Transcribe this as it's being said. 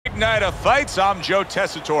night of fights. I'm Joe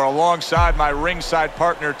Tessitore alongside my ringside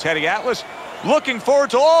partner, Teddy Atlas. Looking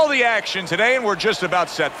forward to all the action today, and we're just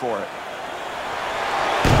about set for it.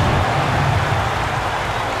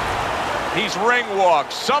 He's ring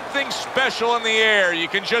walk. Something special in the air. You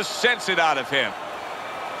can just sense it out of him.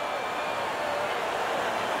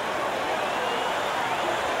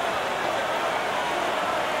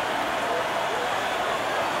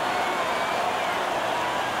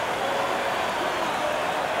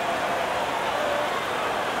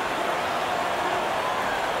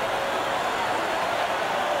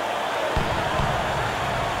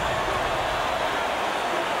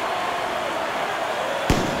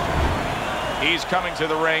 He's coming to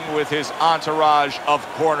the ring with his entourage of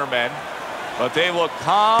cornermen, but they look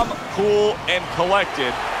calm, cool, and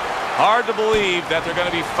collected. Hard to believe that they're going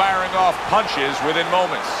to be firing off punches within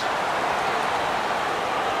moments.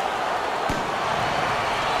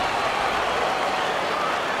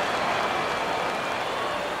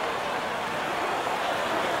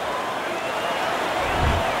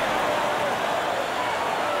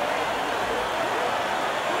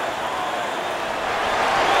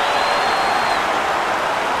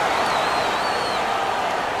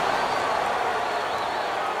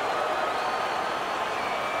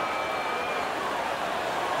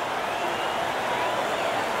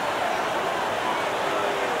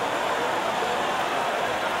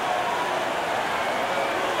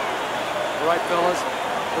 All right, fellas,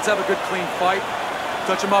 let's have a good, clean fight.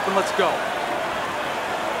 Touch him up and let's go.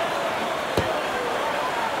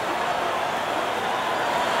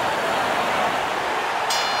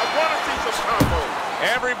 I want to see some combos.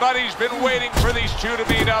 Everybody's been waiting for these two to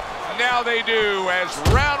meet up. Now they do, as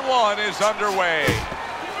round one is underway.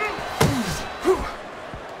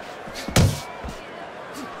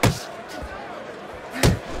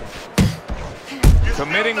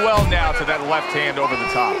 Committing well now to that left hand over the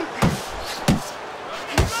top.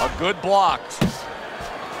 A good block.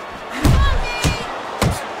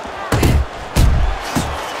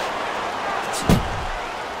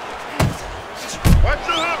 Watch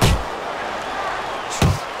your hook.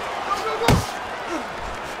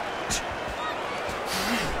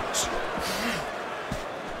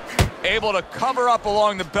 Able to cover up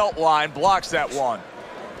along the belt line, blocks that one.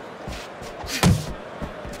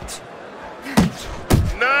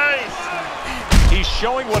 Nice. He's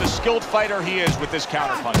showing what a skilled fighter he is with this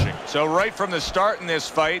counterpunching. So right from the start in this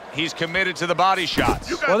fight, he's committed to the body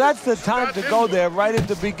shots. Well, that's the time to go there right at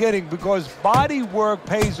the beginning, because body work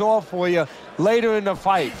pays off for you later in the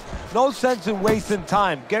fight. No sense in wasting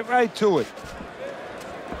time. Get right to it.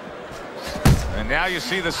 And now you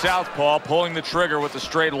see the southpaw pulling the trigger with the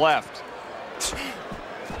straight left.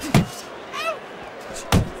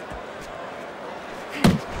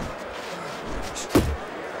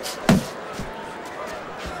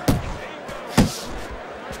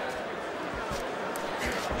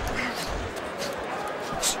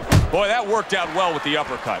 Boy, that worked out well with the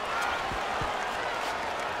uppercut.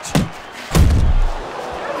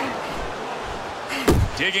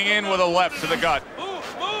 Digging in with a left to the gut.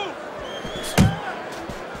 Move, move.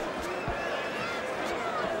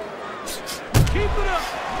 Keep it up.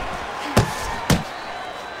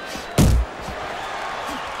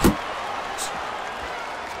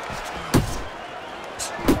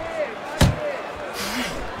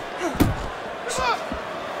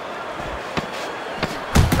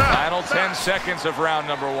 Final 10 seconds of round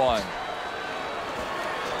number one.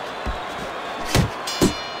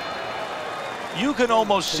 You can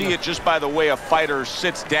almost see it just by the way a fighter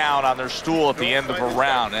sits down on their stool at the end of a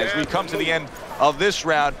round. As we come to the end of this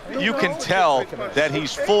round, you can tell that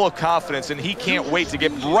he's full of confidence and he can't wait to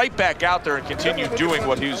get right back out there and continue doing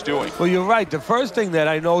what he was doing. Well, you're right. The first thing that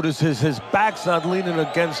I notice is his back's not leaning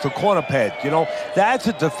against the corner pad. You know, that's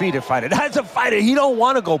a defeated fighter. That's a fighter. He don't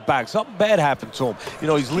want to go back. Something bad happened to him. You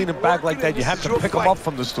know, he's leaning back like that. You have to pick him up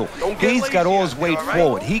from the stool. He's got all his weight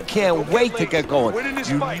forward. He can't wait to get going.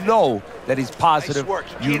 You know that he's positive.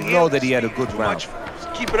 You know that he had a good round.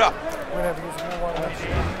 Keep it up.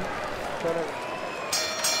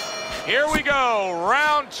 Here we go.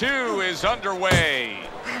 Round two is underway.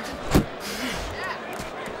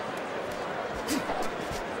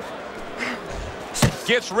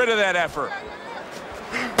 Gets rid of that effort.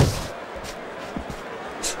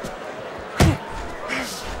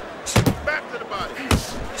 Back to the body.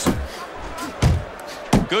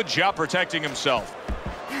 Good job protecting himself.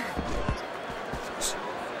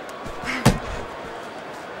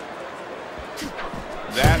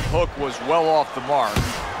 That hook was well off the mark.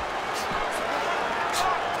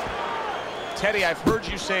 Teddy, I've heard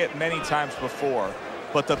you say it many times before.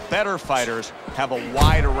 but the better fighters have a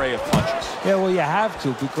wide array of punches. Yeah, well, you have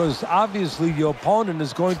to, because obviously your opponent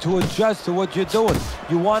is going to adjust to what you're doing.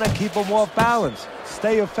 You want to keep them off balance.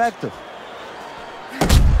 Stay effective.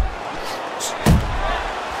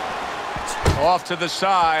 Off to the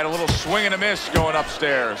side, a little swing and a miss going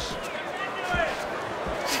upstairs.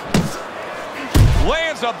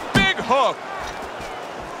 Lands a big hook.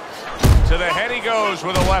 To the head he goes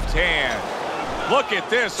with a left hand. Look at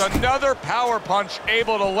this, another power punch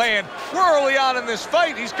able to land. We're early on in this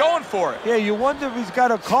fight, he's going for it. Yeah, you wonder if he's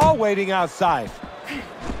got a car waiting outside.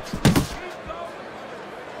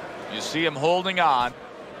 You see him holding on.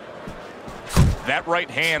 That right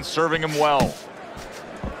hand serving him well.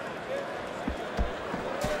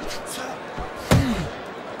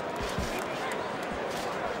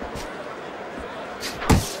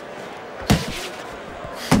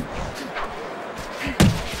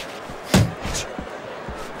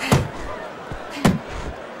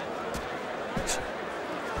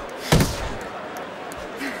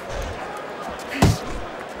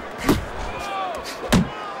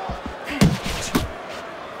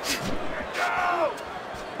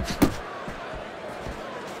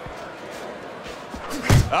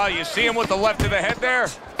 Oh, you see him with the left to the head there?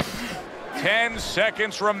 10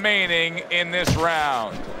 seconds remaining in this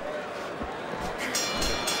round.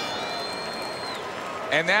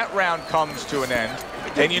 And that round comes to an end.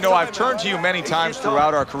 And you know, I've turned to you many times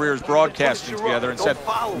throughout our careers broadcasting together and said,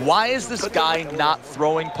 why is this guy not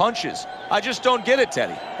throwing punches? I just don't get it,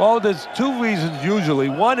 Teddy. Well, there's two reasons usually.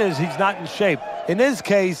 One is he's not in shape. In this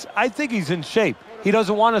case, I think he's in shape. He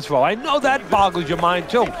doesn't want to throw. I know that boggles your mind,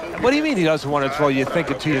 too. What do you mean he doesn't want to throw? You're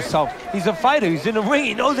thinking to yourself, he's a fighter. He's in the ring.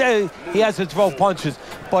 He knows that he has to throw punches.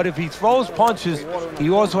 But if he throws punches,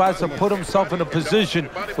 he also has to put himself in a position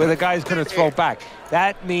where the guy's going to throw back.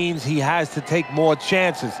 That means he has to take more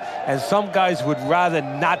chances. And some guys would rather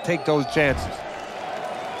not take those chances.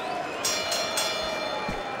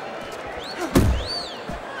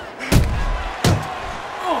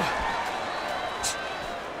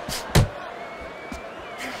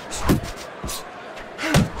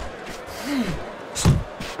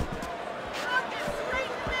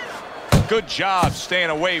 Good job staying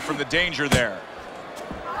away from the danger there.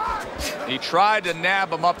 He tried to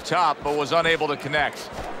nab him up top, but was unable to connect.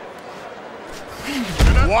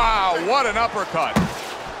 Wow, what an uppercut.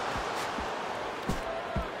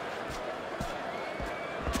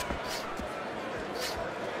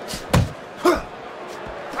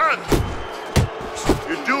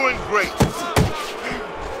 You're doing great.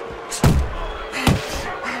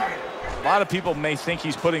 A lot of people may think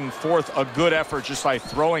he's putting forth a good effort just by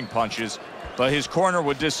throwing punches, but his corner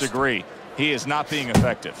would disagree. He is not being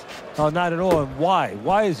effective. No, not at all. And why?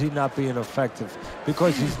 Why is he not being effective?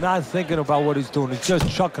 Because he's not thinking about what he's doing. He's just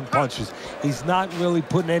chucking punches. He's not really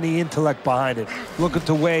putting any intellect behind it. Look at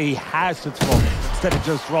the way he has to throw instead of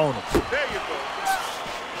just throwing them. There you go.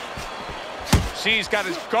 See, he's got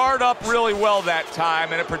his guard up really well that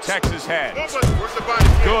time, and it protects his head.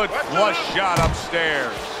 Good flush shot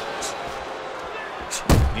upstairs.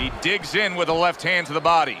 He digs in with a left hand to the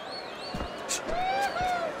body.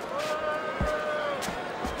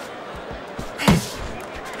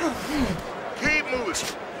 Keep moving.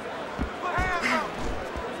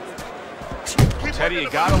 Teddy, you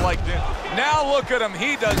gotta like this. Now look at him.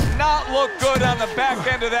 He does not look good on the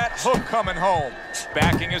back end of that hook coming home.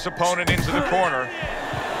 Backing his opponent into the corner.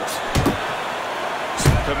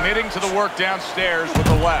 Committing to the work downstairs with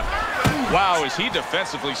the left. Wow, is he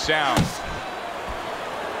defensively sound.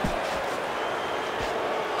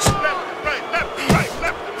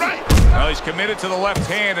 Well, he's committed to the left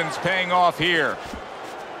hand, and it's paying off here.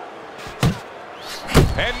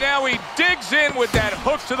 And now he digs in with that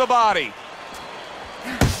hook to the body.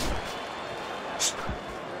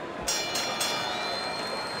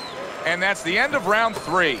 And that's the end of round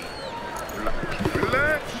 3.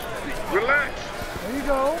 Relax. Relax. There you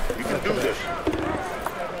go. You can do this.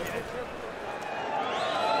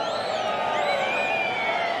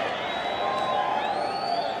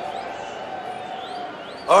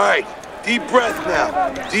 All right, deep breath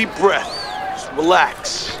now. Deep breath. Just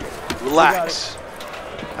relax. Relax.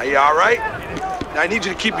 Are you all right? Now I need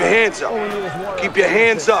you to keep your hands up. Keep your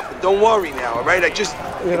hands up. And don't worry now, all right? I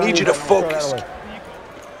need you to focus.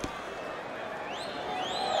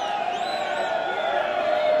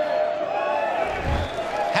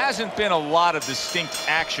 Hasn't been a lot of distinct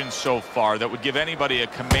action so far that would give anybody a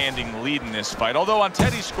commanding lead in this fight. Although on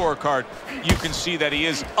Teddy's scorecard, you can see that he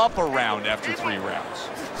is up a round after 3 rounds.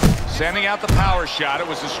 Sending out the power shot. It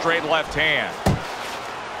was a straight left hand.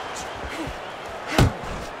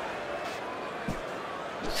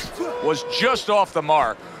 was just off the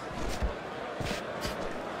mark.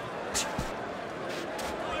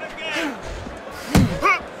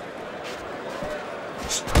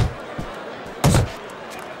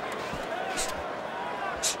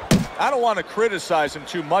 I don't want to criticize him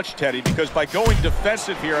too much, Teddy, because by going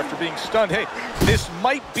defensive here after being stunned, hey, this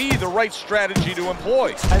might be the right strategy to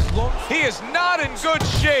employ. He is not in good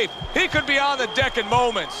shape. He could be on the deck in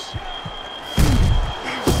moments.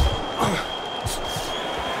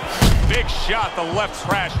 Big shot, the left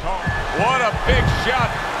crashed home. What a big shot.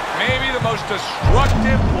 Maybe the most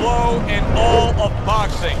destructive blow in all of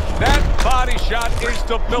boxing. That body shot is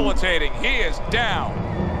debilitating. He is down.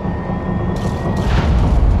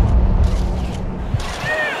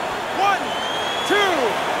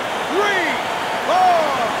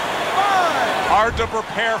 Hard to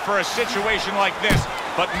prepare for a situation like this,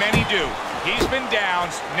 but many do. He's been down,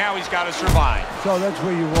 now he's got to survive. So that's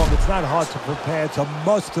where you're wrong. It's not hard to prepare, it's a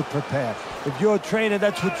must to prepare. If you're a trainer,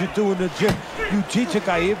 that's what you do in the gym. You teach a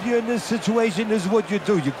guy, if you're in this situation, this is what you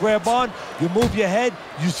do. You grab on, you move your head,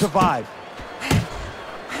 you survive. Keep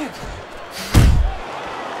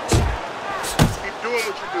doing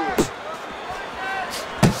what you're doing.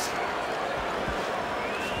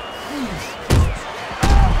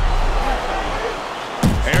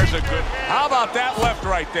 There's a good, how about that left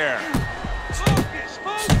right there?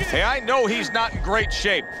 Hey, I know he's not in great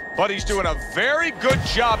shape, but he's doing a very good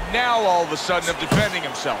job now all of a sudden of defending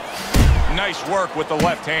himself. Nice work with the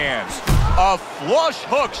left hand. A flush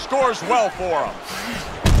hook scores well for him.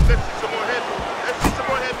 Let's see some more head move. Let's see some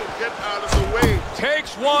more head move. Get out of the way.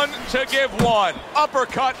 Takes one to give one.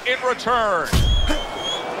 Uppercut in return.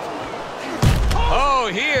 Oh,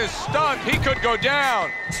 he is stunned. He could go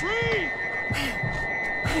down.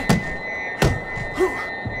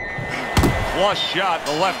 Flush shot,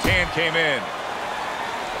 the left hand came in.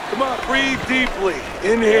 Come on, breathe deeply.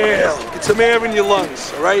 Inhale. Get some air in your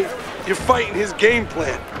lungs, all right? You're fighting his game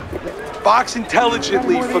plan. Box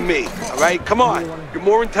intelligently for me, all right? Come on. You're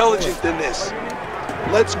more intelligent than this.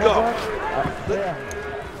 Let's go.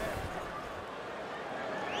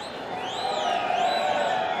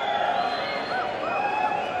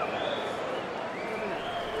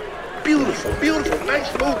 Beautiful, beautiful.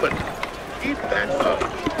 Nice movement. Keep that up.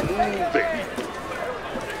 Moving.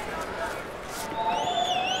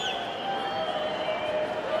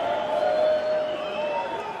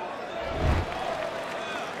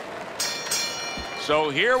 So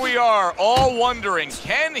here we are, all wondering,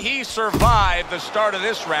 can he survive the start of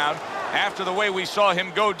this round after the way we saw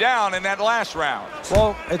him go down in that last round?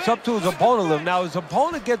 Well, it's up to his opponent. Now, his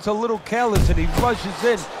opponent gets a little careless and he rushes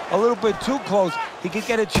in a little bit too close. He can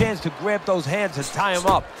get a chance to grab those hands and tie him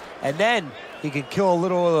up. And then he can kill a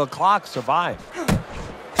little of the clock, survive.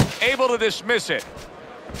 Able to dismiss it.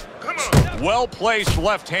 Come on. Well-placed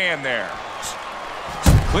left hand there.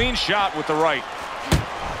 Clean shot with the right.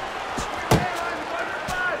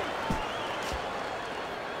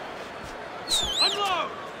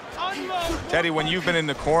 Teddy, when you've been in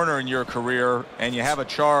the corner in your career and you have a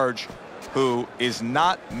charge who is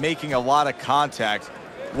not making a lot of contact,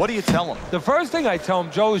 what do you tell him? The first thing I tell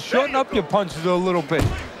him, Joe, is shorten up your punches a little bit.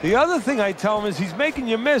 The other thing I tell him is he's making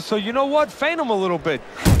you miss, so you know what? Feint him a little bit.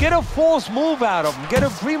 Get a false move out of him. Get a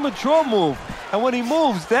premature move. And when he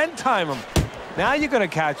moves, then time him. Now you're going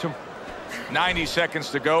to catch him. 90 seconds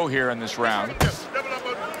to go here in this round.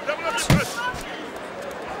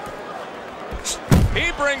 He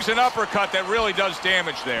brings an uppercut that really does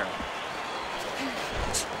damage there.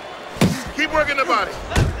 Keep working the body.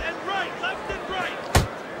 Left and right, left and right.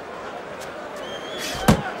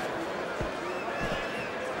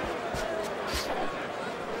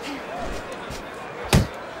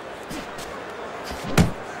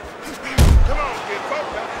 Come on, kid.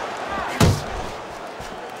 Focus.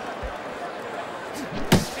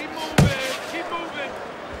 Keep moving, keep moving.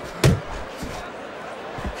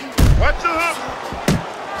 Watch the hook.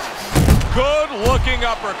 Good-looking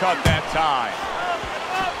uppercut that time.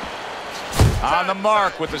 On the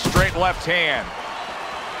mark with the straight left hand.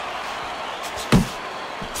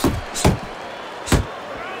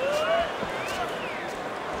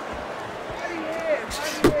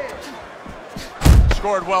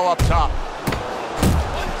 Scored well up top. 1-2,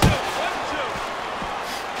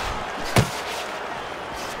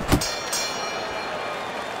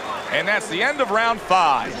 1-2. And that's the end of round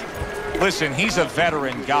 5. Listen, he's a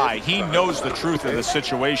veteran guy. He knows the truth of the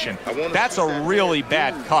situation. That's a really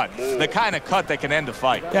bad cut, the kind of cut that can end a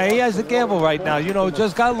fight. Yeah, he has a gamble right now. You know,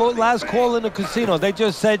 just got last call in the casino. They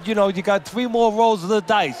just said, you know, you got 3 more rolls of the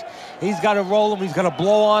dice. He's got to roll them. He's got to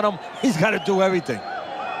blow on them. He's got to do everything.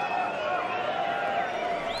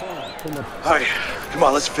 All right, Come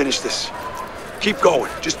on, let's finish this. Keep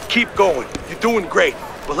going. Just keep going. You're doing great.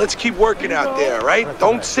 But let's keep working out there, right?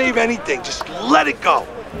 Don't save anything. Just let it go.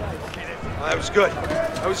 Oh, that was good.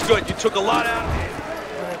 That was good. You took a lot out of it.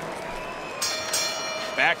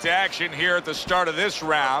 Back to action here at the start of this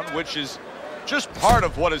round, which is just part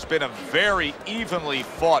of what has been a very evenly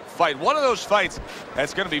fought fight. One of those fights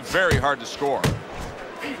that's going to be very hard to score.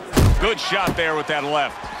 Good shot there with that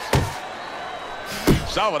left.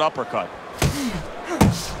 Solid uppercut.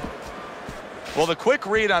 Well, the quick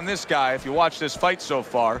read on this guy, if you watch this fight so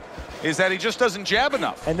far, is that he just doesn't jab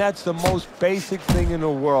enough. And that's the most basic thing in the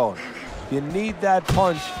world. You need that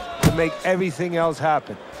punch to make everything else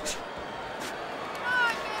happen.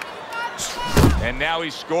 And now he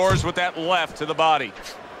scores with that left to the body.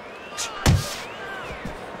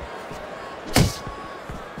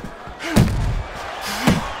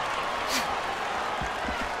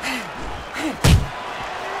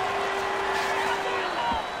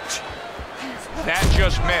 That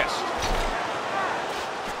just missed.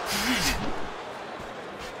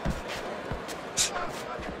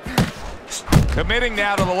 Committing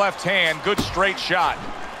now to the left hand. Good straight shot.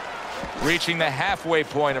 Reaching the halfway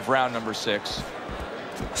point of round number 6.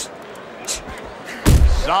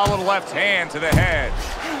 Solid left hand to the head.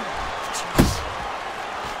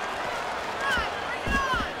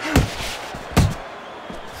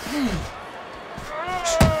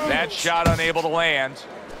 That shot unable to land.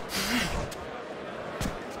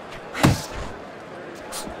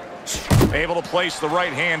 Able to place the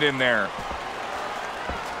right hand in there.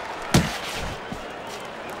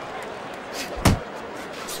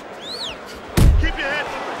 Keep your head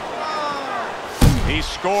moving. He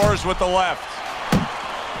scores with the left.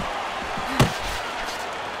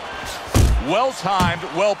 Well-timed,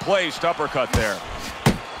 well-placed uppercut there.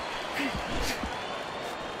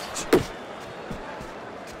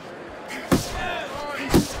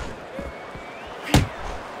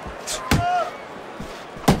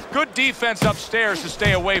 Good defense upstairs to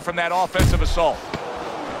stay away from that offensive assault.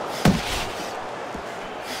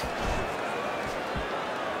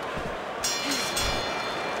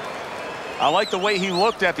 I like the way he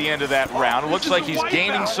looked at the end of that round. It looks like he's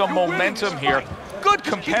gaining some momentum here. Good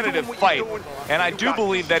competitive fight, and I do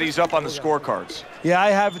believe that he's up on the scorecards. Yeah,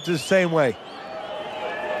 I have it the same way.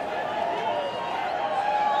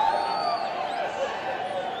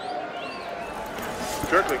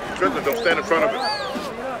 Strickland, don't stand in front of him.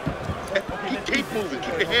 Keep moving,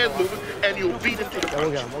 keep your hands moving, and you'll beat him to the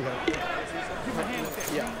punch.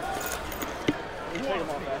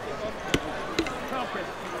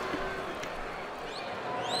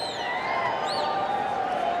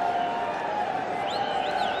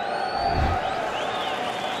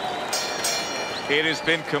 It has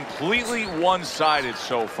been completely one-sided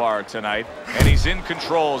so far tonight, and he's in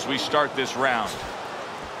control as we start this round.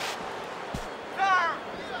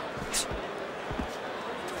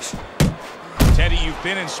 Teddy, you've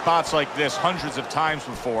been in spots like this hundreds of times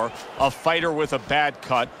before, a fighter with a bad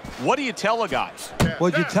cut. What do you tell a guy?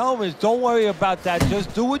 What you tell him is don't worry about that.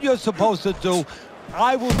 Just do what you're supposed to do.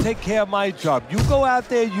 I will take care of my job. You go out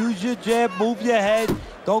there, use your jab, move your head.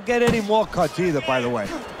 Don't get any more cuts either, by the way.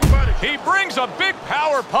 He brings a big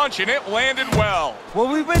power punch, and it landed well.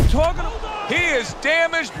 Well, we've been talking about... He is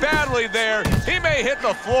damaged badly there. He may hit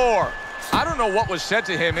the floor. I don't know what was said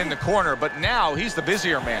to him in the corner, but now he's the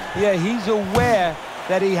busier man. Yeah, he's aware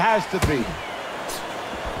that he has to be.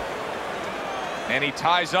 And he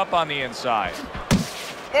ties up on the inside.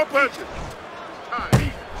 More punches.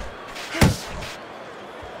 Time.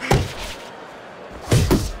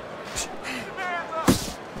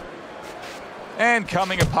 And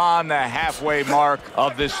coming upon the halfway mark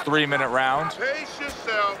of this 3-minute round. Pace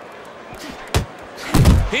yourself.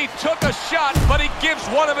 He took a shot, but he gives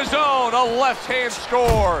one of his own. A left hand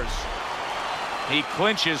scores. He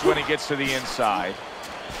clinches when he gets to the inside.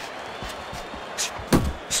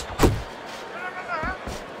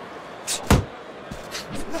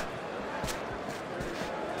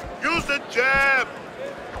 Use the jab.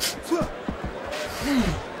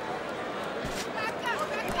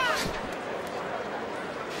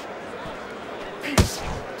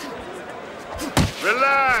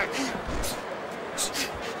 Relax.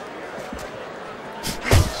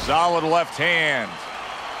 Solid left hand.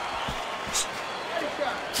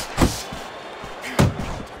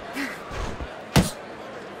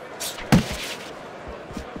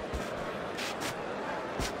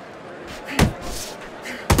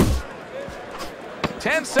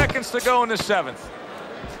 Ten seconds to go in the 7th.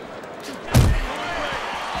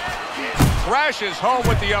 Crashes home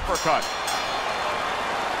with the uppercut.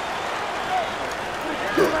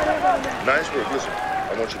 Nice work. Listen,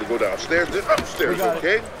 I want you to go downstairs, then upstairs,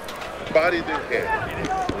 okay? Body, then head.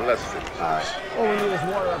 Let's finish. All right. All we need is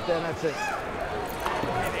water up there, and that's it.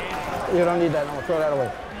 You don't need that. No, throw that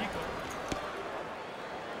away.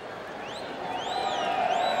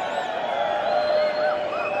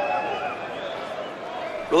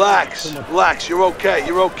 Relax, relax, you're okay,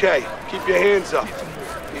 you're okay. Keep your hands up.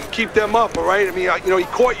 You can keep them up, all right? I mean, you know, he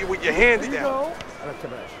caught you with your hands down.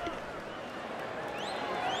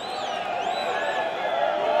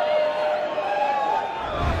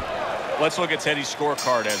 Let's look at Teddy's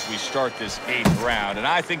scorecard as we start this 8th round, and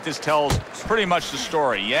I think this tells pretty much the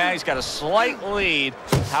story. Yeah, he's got a slight lead.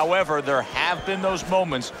 However, there have been those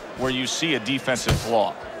moments where you see a defensive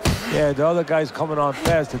flaw. Yeah, the other guy's coming on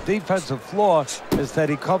fast. The defensive flaw is that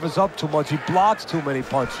he covers up too much. He blocks too many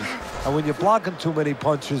punches. And when you're blocking too many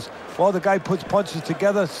punches, well, the guy puts punches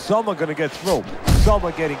together, some are going to get through. Some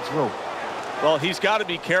are getting through. Well, he's got to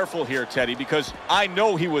be careful here, Teddy, because I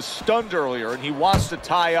know he was stunned earlier, and he wants to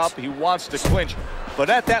tie up, he wants to clinch. But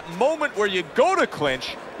at that moment where you go to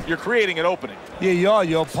clinch, you're creating an opening. Yeah, you are.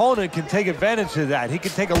 Your opponent can take advantage of that. He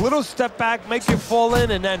can take a little step back, make you fall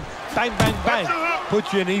in, and then bang, bang, bang,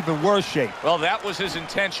 put you in even worse shape. Well, that was his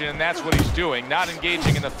intention, and that's what he's doing. Not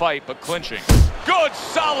engaging in the fight, but clinching. Good,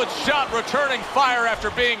 solid shot, returning fire after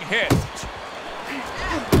being hit.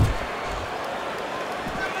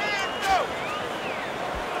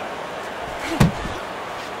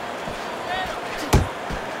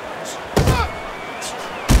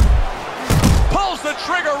 Pulls the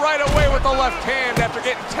trigger right away with the left hand after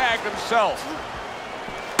getting tagged himself.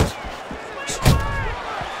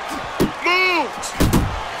 Move!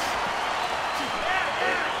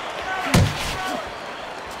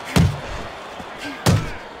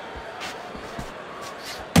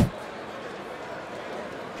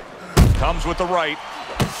 Comes with the right.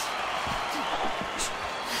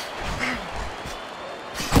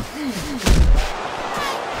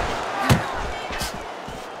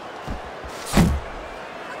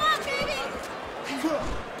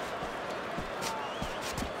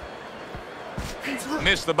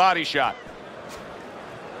 Missed the body shot.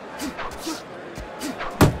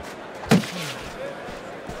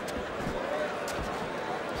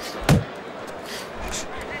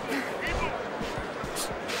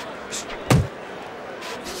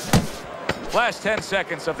 Last 10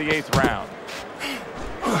 seconds of the 8th round.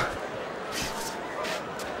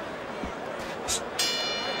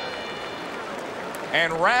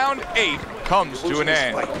 And round 8 comes to an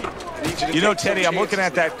end. You know, Teddy, I'm looking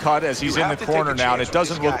at that cut as he's in the corner now, and it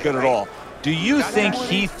doesn't look good at all. Do you think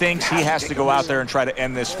he thinks he has to go out there and try to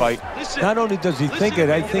end this fight? Not only does he think it,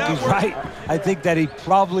 I think he's right. I think that he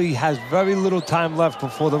probably has very little time left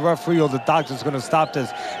before the referee or the doctor's going to stop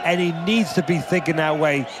this, and he needs to be thinking that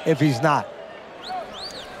way if he's not.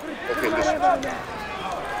 Okay, listen.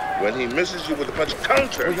 When he misses you with a punch,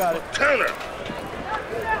 counter. Counter.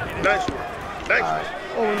 Nice work. Nice work.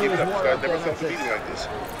 Keep it up. This guy never felt a beating like this.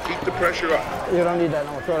 Keep the pressure up. You don't need that.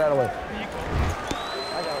 No, throw that away.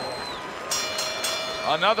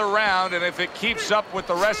 Another round, and if it keeps up with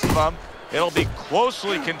the rest of them, it'll be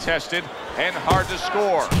closely contested and hard to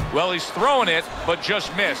score. Well, he's throwing it, but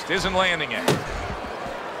just missed. Isn't landing it.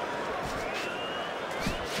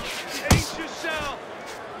 Ace yourself.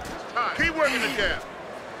 Keep working the jab.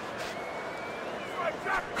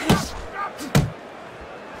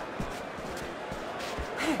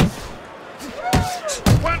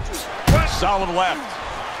 Solid left.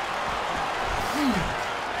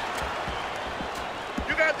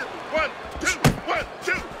 You got this. 1, 2, 1,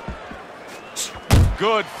 2.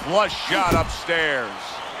 Good flush shot upstairs.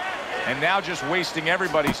 And now just wasting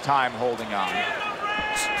everybody's time holding on.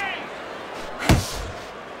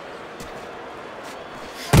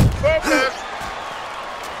 Focus.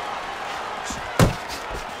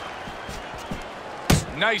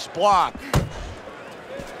 Nice block.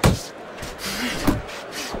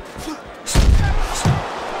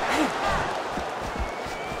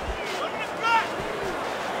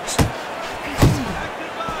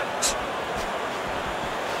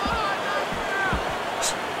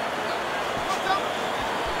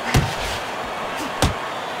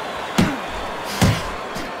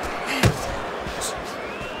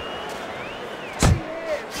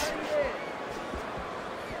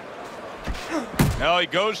 Now he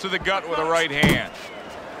goes to the gut with a right hand.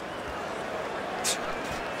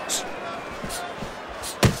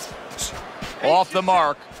 Off the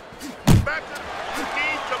mark. Back to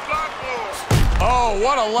the block more. Oh,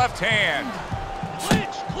 what a left hand.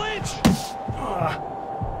 Clinch, clinch.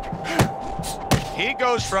 He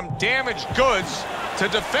goes from damaged goods to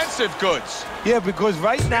defensive goods. Yeah, because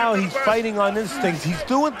right now he's fighting on instincts. He's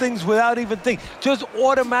doing things without even thinking. Just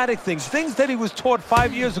automatic things. Things that he was taught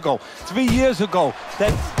 5 years ago, 3 years ago,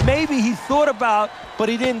 that maybe he thought about, but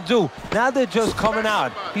he didn't do. Now they're just coming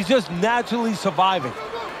out. He's just naturally surviving.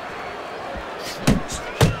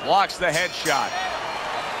 Blocks the headshot.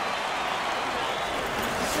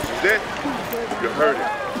 That, you heard it.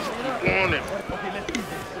 Keep on him.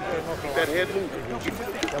 Keep that head moving.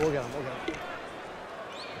 Yeah, we'll get him.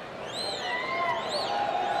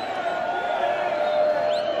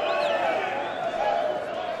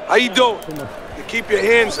 How you doing? You keep your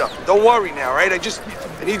hands up. Don't worry now, right? I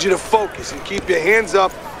need you to focus and keep your hands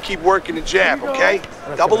up. Keep working the jab, okay?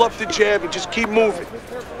 Double up the jab and just keep moving.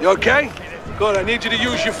 You okay? Good. I need you to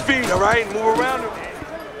use your feet, all right? Move around.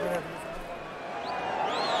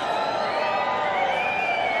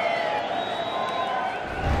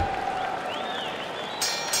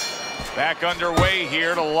 Back underway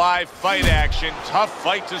here to live fight action. Tough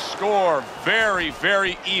fight to score. Very,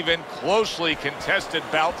 very even, closely contested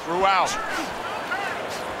bout throughout.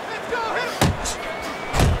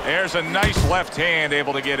 There's a nice left hand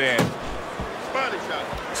able to get in. Body shot.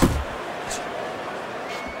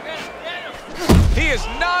 He is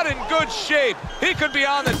not in good shape. He could be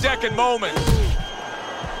on the deck in moments.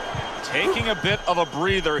 Taking a bit of a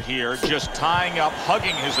breather here, just tying up,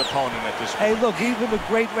 hugging his opponent at this point. Hey, look, even the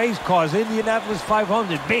great race cars, Indianapolis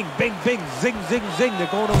 500, bing, bing, bing, zing, zing, zing. They're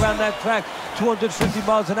going around that track 250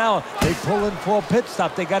 miles an hour. They pull in for a pit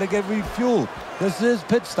stop. They got to get refueled. This is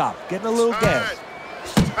pit stop, getting a little gas.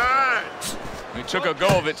 He took a go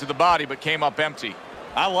of it to the body, but came up empty.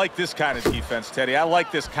 I like this kind of defense, Teddy. I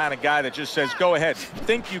like this kind of guy that just says, go ahead.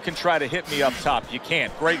 Think you can try to hit me up top. You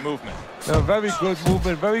can't. Great movement. Very good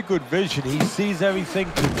movement, very good vision. He sees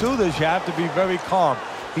everything. To do this, you have to be very calm.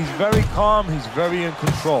 He's very calm. He's very in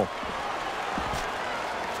control.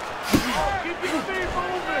 Keep your feet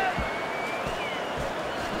moving.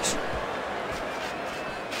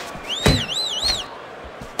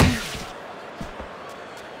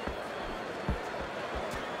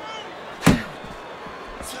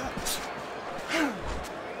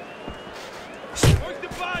 Work the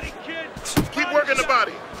body, kid. Keep working the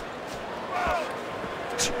body.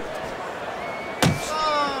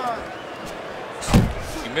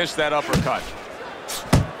 He missed that uppercut.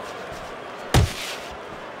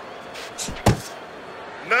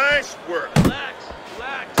 Nice work. Relax,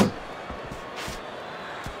 relax.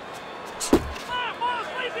 Come on, boss,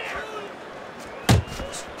 leave here.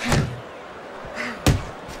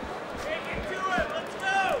 Take it to it. Let's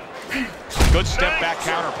go. Good step back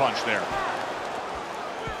counter punch there.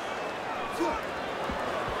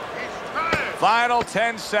 He's tired. Final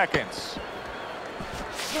 10 seconds.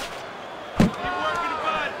 Keep working the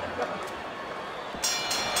body.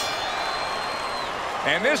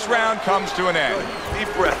 And this round comes to an end.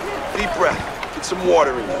 Deep breath. Deep breath. Get some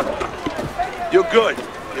water in you. You're good.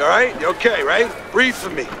 You all right? You okay, right? Breathe for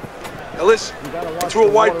me. Now listen. You threw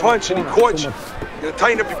a wide punch and he caught you. You're gonna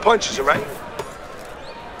tighten up your punches, all right?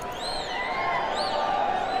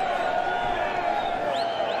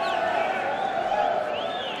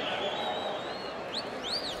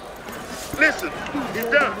 Listen, he's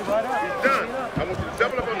done. He's done. I want you to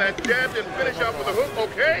double up on that jab and finish off with a hook,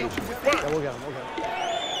 okay? Yeah, Watch. we'll get him.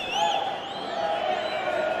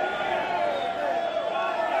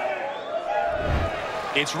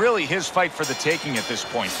 It's really his fight for the taking at this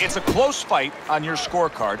point. It's a close fight on your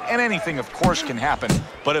scorecard, and anything, of course, can happen.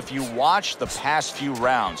 But if you watch the past few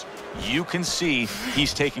rounds, you can see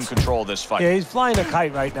he's taking control of this fight. Yeah, he's flying a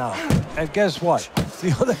kite right now. And guess what?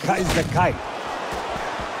 The other guy's the kite.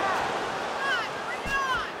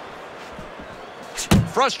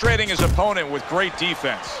 Frustrating his opponent with great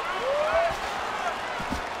defense.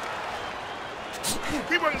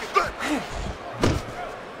 Keep working. Good.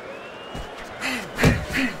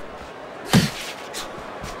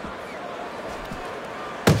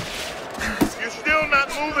 You're still not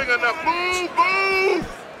moving enough. Move, move!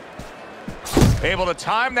 Able to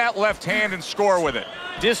time that left hand and score with it.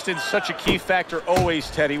 Distance, such a key factor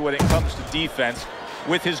always, Teddy, when it comes to defense.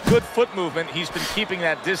 With his good foot movement, he's been keeping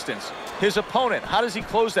that distance. His opponent, how does he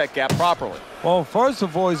close that gap properly? Well, first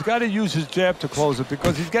of all, he's got to use his jab to close it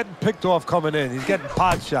because he's getting picked off coming in. He's getting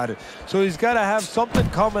pot shotted. So he's got to have something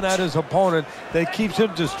coming at his opponent that keeps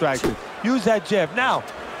him distracted. Use that jab. Now,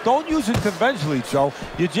 don't use it conventionally, Joe.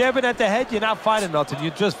 You're jabbing at the head, you're not finding nothing.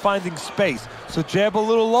 You're just finding space. So jab a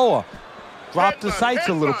little lower. Drop the sights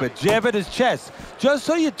a little bit. Jab at his chest. Just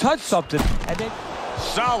so you touch something. And then...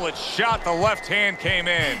 Solid shot. The left hand came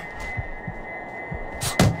in.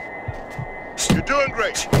 You're doing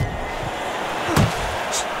great.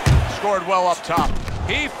 scored well up top.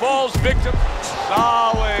 He falls victim.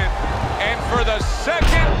 Solid. And for the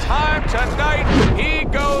second time tonight, he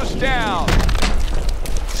goes down.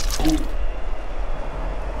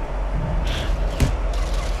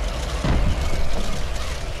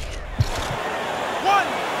 One,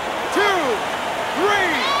 two,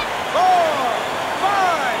 three, 4,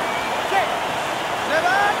 5, 6, 7,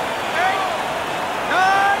 8,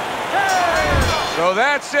 9, 10. So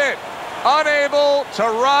that's it. Unable to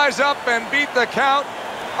rise up and beat the count.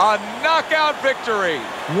 A knockout victory.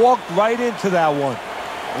 Walked right into that one.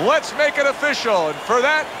 Let's make it official. And for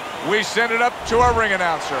that, we send it up to our ring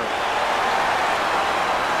announcer.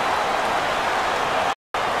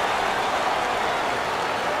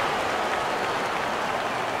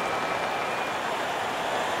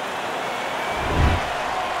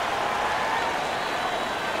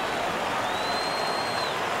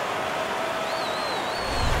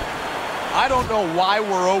 I don't know why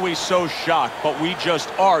we're always so shocked, but we just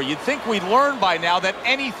are. You'd think we'd learn by now that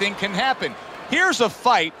anything can happen. Here's a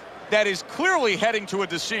fight that is clearly heading to a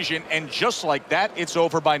decision, and just like that, it's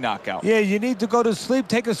over by knockout. Yeah, you need to go to sleep,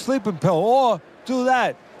 take a sleeping pill, or do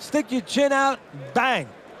that. Stick your chin out, bang.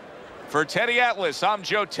 For Teddy Atlas, I'm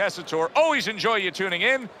Joe Tessitore. Always enjoy you tuning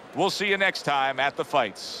in. We'll see you next time at the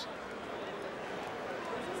fights.